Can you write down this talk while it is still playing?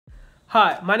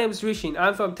Hi, my name is Rishin.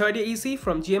 I'm from 3rd year EC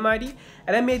from GMIT,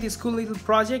 and I made this cool little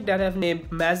project that I've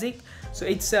named Magic. So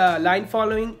it's a line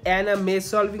following and a maze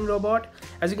solving robot.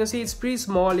 As you can see, it's pretty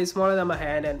small. It's smaller than my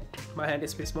hand, and my hand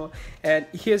is pretty small. And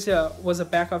here's what the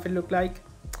back of it look like.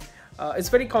 It's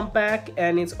very compact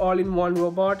and it's all in one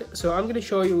robot. So I'm going to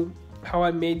show you how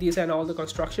I made this and all the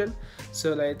construction.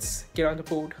 So let's get on the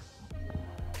board.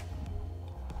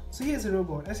 So here's the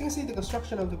robot. As you can see, the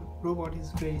construction of the robot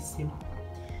is very simple.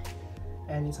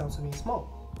 And it's also very small.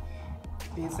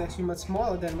 It's actually much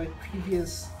smaller than my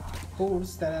previous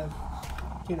boards that I've,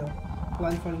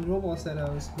 line following robots that I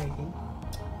was making,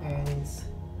 and it's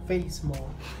very small.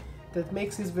 That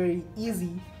makes it very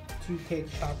easy to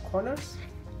take sharp corners,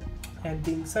 and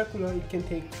being circular, it can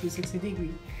take 360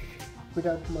 degree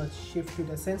without much shift to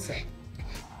the sensor,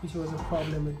 which was a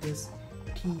problem with this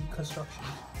T construction.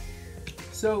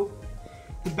 So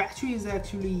the battery is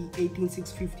actually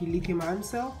 18650 lithium ion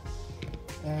cell,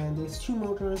 and there's two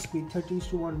motors with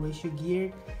 30:1 ratio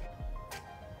geared.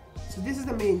 So this is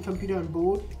the main computer on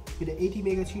board with an 80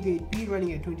 mega 328P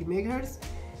running at 20 megahertz.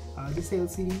 This is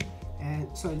LCD, and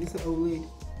this is OLED,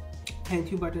 and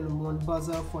 2 button and 1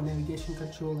 buzzer for navigation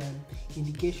control and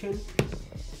indication.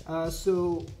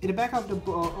 So in the back of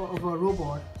our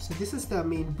robot, so this is the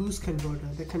main boost converter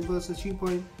that converts the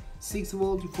 3.6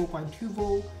 volt to 4.2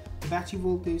 volt. The battery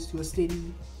voltage to a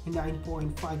steady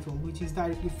 9.5 volt, which is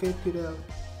directly fed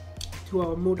to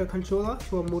our motor controller,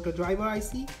 to our motor driver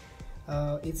IC.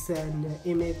 It's an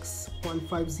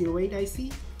MX1508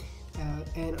 IC,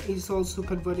 and it's also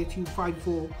converted to 5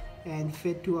 volt and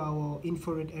fed to our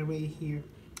infrared array here.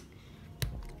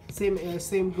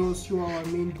 Same goes to our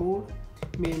main board.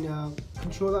 Main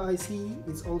controller IC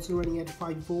is also running at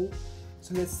 5 volt.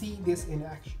 So let's see this in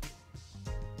action.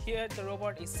 Here the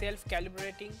robot is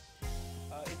self-calibrating.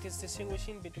 It is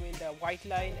distinguishing between the white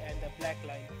line and the black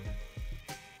line.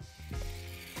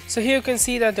 So here you can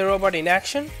see that the robot in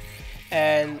action,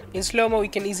 and in slow-mo we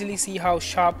can easily see how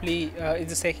sharply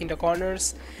it is taking the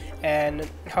corners and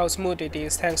how smooth it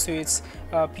is thanks to its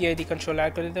PID control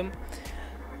algorithm.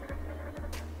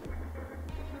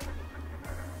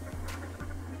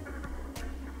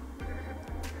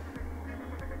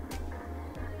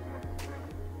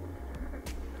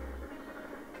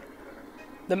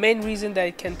 The main reason that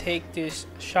it can take these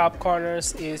sharp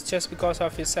corners is just because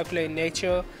of its circular in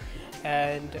nature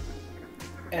and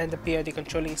the PID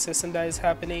controlling system that is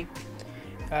happening.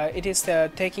 It is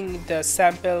taking the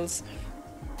samples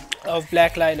of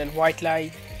black line and white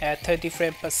line at 30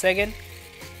 frames per second.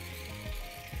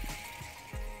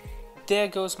 There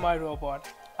goes my robot.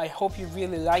 I hope you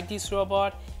really like this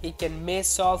robot. It can maze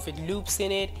solve with loops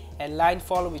in it and line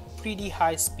follow with pretty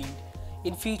high speed.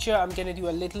 In future, I'm gonna do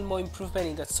a little more improvement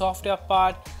in the software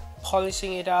part,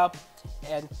 polishing it up,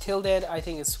 and till then I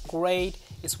think it's great.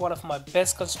 It's one of my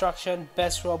best construction,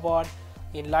 best robot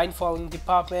in line following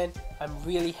department. I'm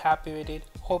really happy with it.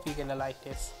 Hope you're gonna like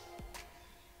this.